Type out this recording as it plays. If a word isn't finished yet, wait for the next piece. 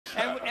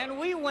And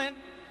we went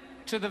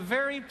to the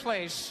very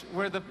place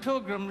where the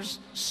Pilgrims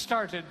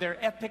started their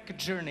epic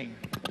journey.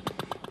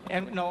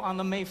 And no, on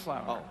the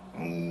Mayflower.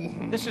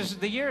 Oh.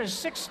 The year is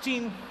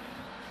 16...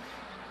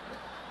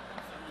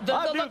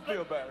 I do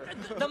feel better.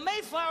 The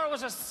Mayflower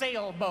was a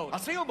sailboat. A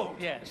sailboat?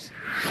 Yes.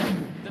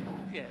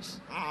 Yes.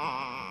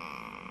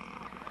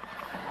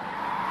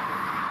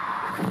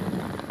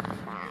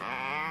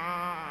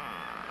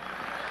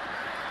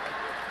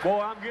 Boy,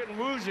 I'm getting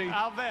woozy.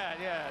 I'll bet,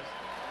 yes.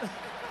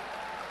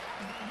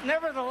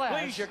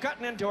 Nevertheless... Please, you're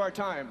cutting into our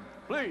time.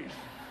 Please.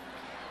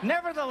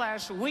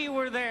 Nevertheless, we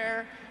were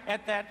there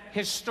at that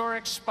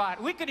historic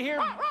spot. We could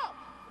hear...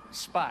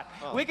 Spot.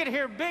 Oh. We could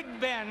hear Big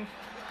Ben...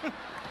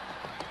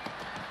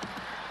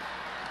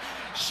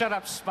 Shut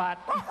up, Spot.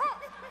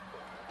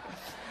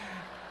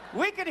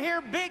 We could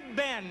hear Big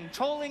Ben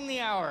tolling the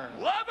hour.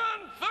 11:30!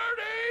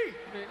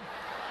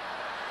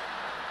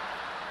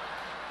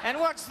 And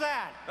what's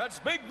that? That's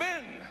Big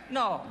Ben.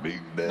 No.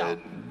 Big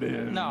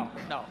Ben. No.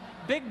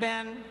 Big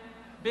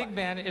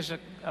Ben is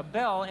a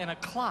bell and a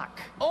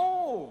clock.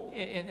 Oh!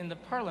 In the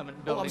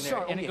Parliament building I'm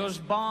sorry. there. And it goes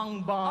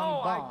bong,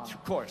 bong, bong.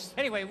 Of course.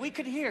 Anyway, we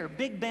could hear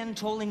Big Ben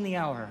tolling the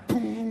hour.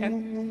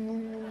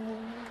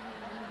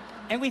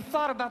 And we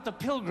thought about the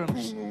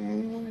Pilgrims.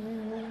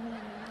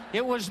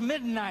 It was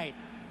midnight.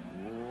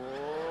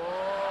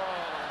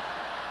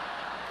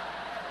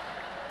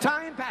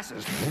 Time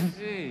passes.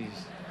 Jeez.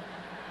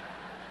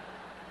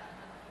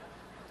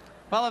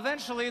 Well,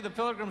 eventually the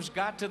Pilgrims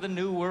got to the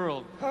New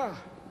World.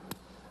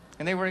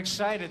 And they were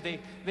excited.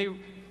 They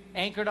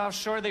anchored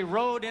offshore. They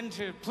rowed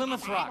into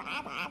Plymouth Rock.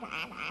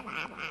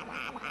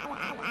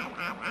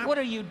 What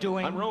are you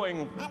doing? I'm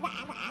rowing.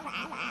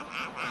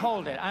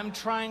 Hold it. I'm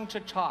trying to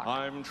talk.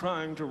 I'm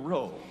trying to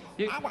row.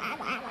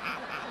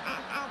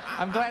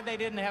 I'm glad they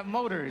didn't have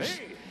motors.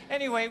 Hey.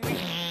 Anyway,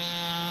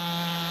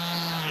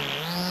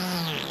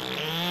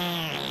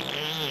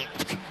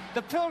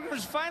 the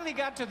Pilgrims finally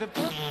got to the...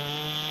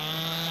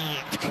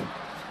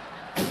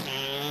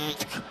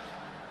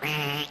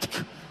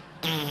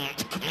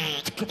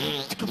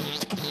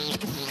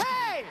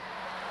 Hey!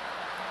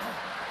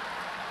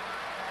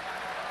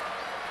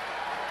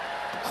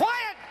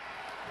 Quiet!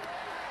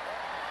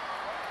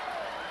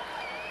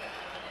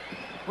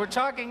 We're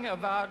talking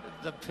about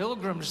the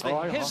Pilgrims,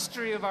 the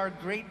history of our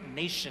great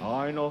nation.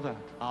 I know that.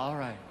 All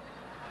right.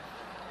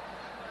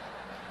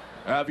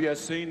 Have you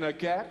seen the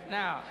cat?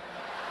 Now...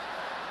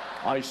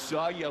 I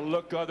saw you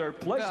look other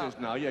places.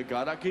 No. Now you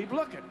gotta keep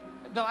looking.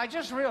 No, I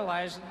just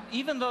realized,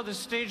 even though the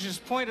stage is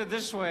pointed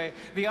this way,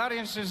 the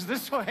audience is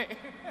this way.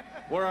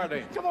 Where are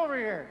they? Come over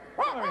here.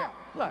 Come over here.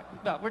 Look,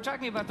 no, we're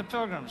talking about the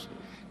Pilgrims.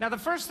 Now, the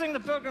first thing the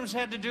Pilgrims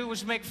had to do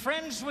was make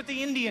friends with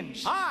the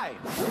Indians. Hi.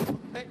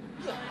 Hey,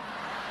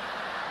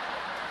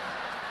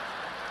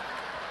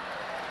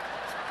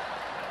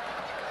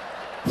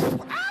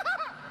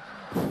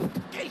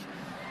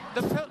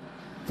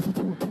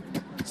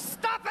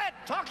 Stop it!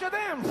 Talk to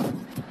them.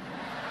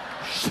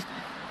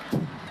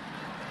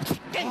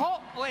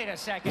 Wait a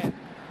second.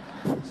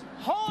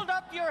 Hold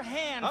up your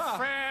hand,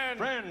 friend.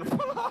 Friend.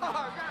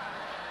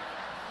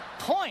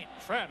 Point.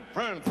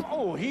 Friend.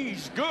 Oh,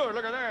 he's good.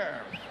 Look at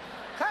there.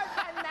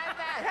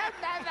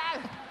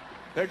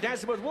 They're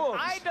dancing with wolves.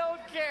 I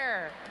don't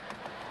care.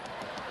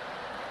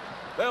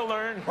 They'll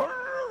learn.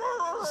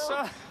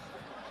 So,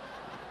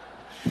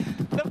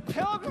 the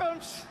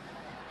Pilgrims...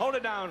 Hold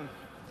it down.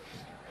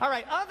 All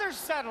right, other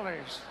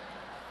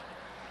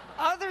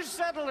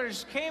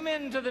settlers came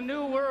into the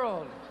New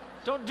World.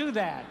 Don't do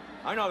that.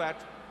 I know that.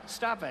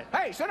 Stop it.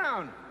 Hey, sit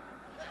down.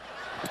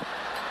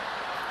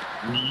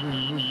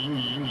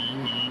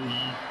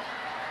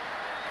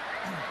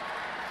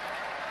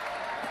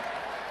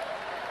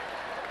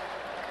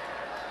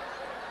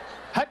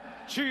 Hut,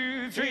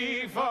 2,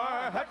 3, 4.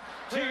 Hut,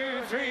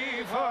 2,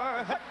 3, 4.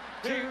 Hut,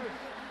 2.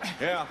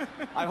 Yeah,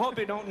 I hope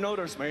they don't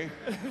notice me.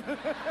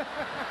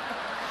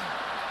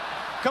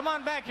 Come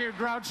on back here,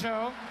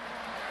 Groucho.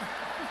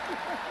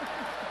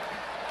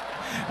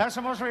 That's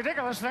the most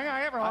ridiculous thing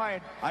I ever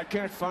heard. I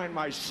can't find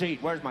my seat.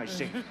 Where's my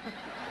seat?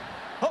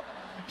 Oh,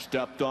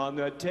 stepped on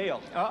the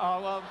tail.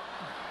 Uh-oh, well,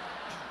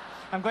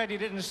 I'm glad you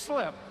didn't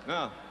slip.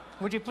 No.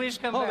 Would you please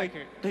come back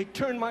here? They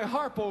turned my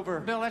harp over.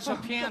 Bill, that's a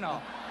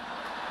piano.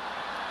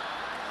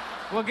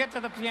 We'll get to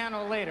the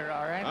piano later,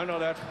 all right? I know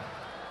that.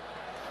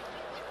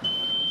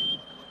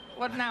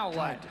 What now,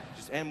 what?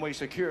 Just Amway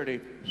security.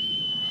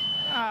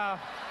 Oh.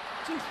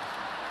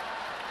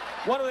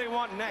 What do they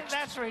want next?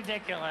 That's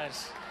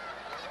ridiculous.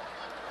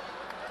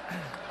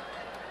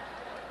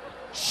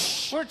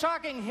 We're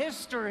talking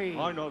history.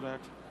 I know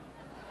that.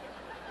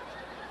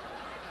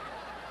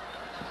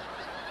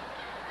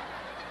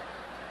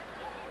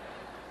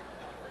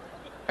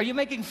 Are you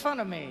making fun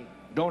of me?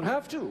 Don't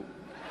have to.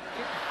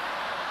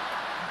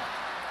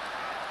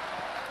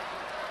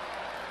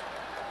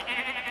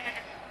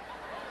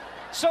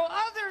 So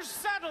other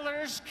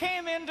settlers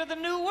came into the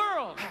New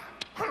World.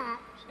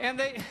 And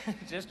they,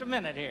 just a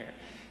minute here.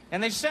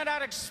 And they sent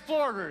out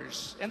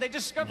explorers, and they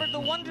discovered the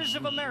wonders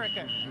of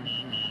America.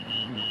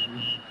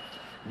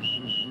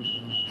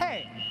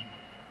 Hey,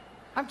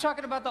 I'm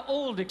talking about the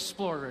old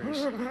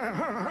explorers. Get it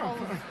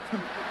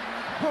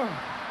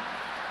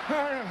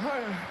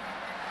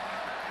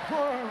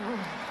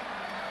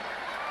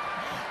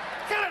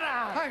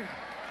out!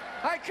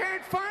 I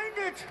can't find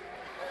it.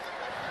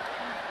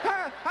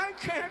 I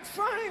can't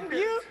find it.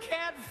 You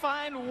can't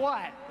find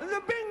what?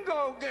 The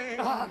bingo game.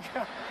 Oh,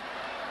 God.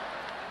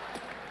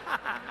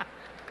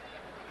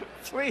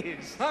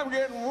 Please. I'm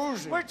getting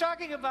woozy. We're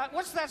talking about,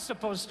 what's that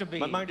supposed to be?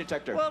 My mine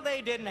detector. Well,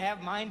 they didn't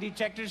have mine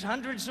detectors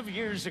hundreds of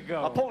years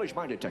ago. A Polish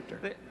mine detector.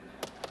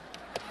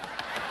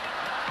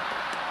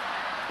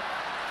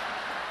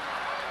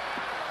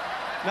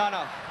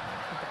 No.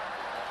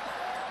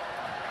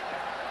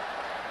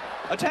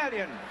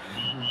 Italian.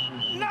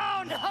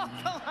 No,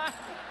 come on.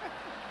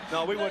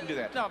 No, we wouldn't do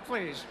that. No,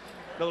 please.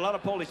 There are a lot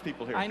of Polish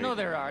people here. I know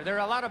there are. There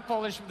are a lot of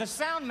Polish. The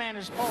sound man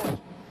is Polish.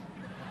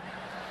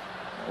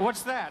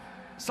 What's that?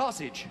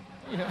 Sausage.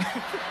 Yeah.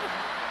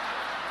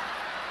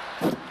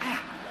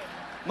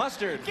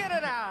 Mustard. Get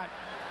it out.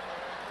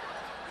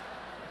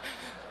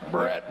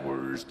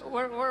 Bratwurst.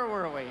 Where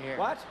were we here?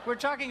 What? We're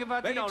talking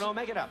about Wait, no,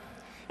 make it up.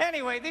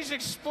 Anyway, these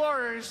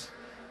explorers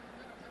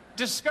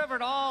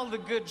discovered all the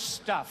good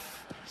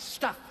stuff,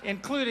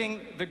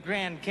 including the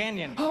Grand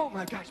Canyon. Oh,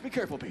 my gosh. Be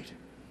careful, Pete.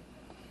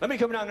 Let me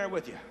come down there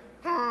with you.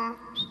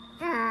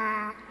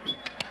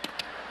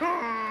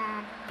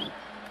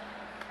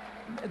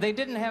 They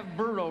didn't have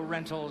burro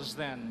rentals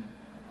then.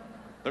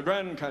 The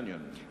Grand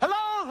Canyon. Hello,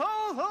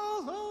 ho,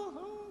 ho, ho,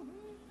 ho.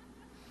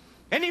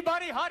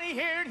 Anybody hotty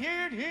here?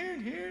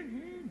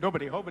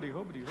 Nobody, hobody.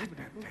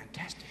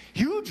 Fantastic.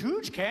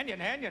 Huge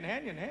canyon.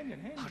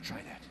 I'll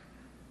try that.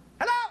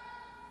 Hello?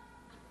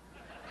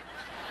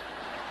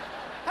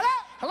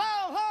 Hello,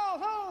 ho,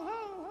 ho, ho.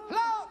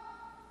 Hello?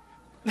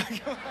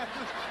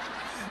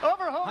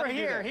 Over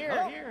here.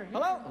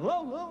 Hello.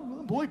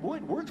 Boy, it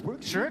works.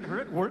 Sure,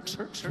 it works.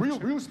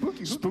 Real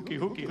spooky. Spooky,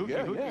 hooky.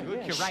 Yeah.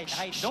 You're right.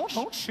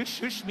 Don't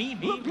shush me.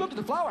 Look at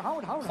the flower,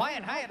 Howard.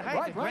 Quiet, hide.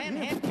 The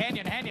Grand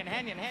Canyon.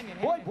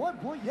 Boy,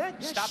 yeah.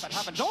 Stop it,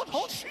 Hopper.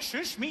 Don't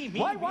shush me.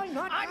 Why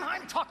not?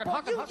 I'm talking.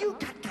 You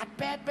got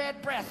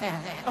bad breath. Yeah!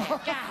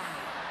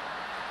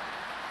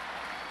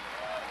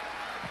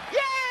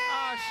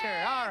 Oh,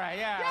 sure. All right,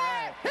 yeah.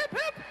 Right. Hip.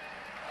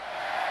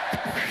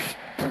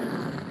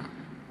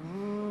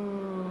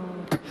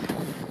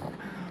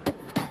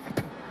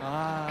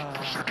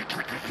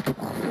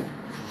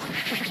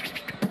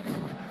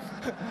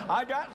 I got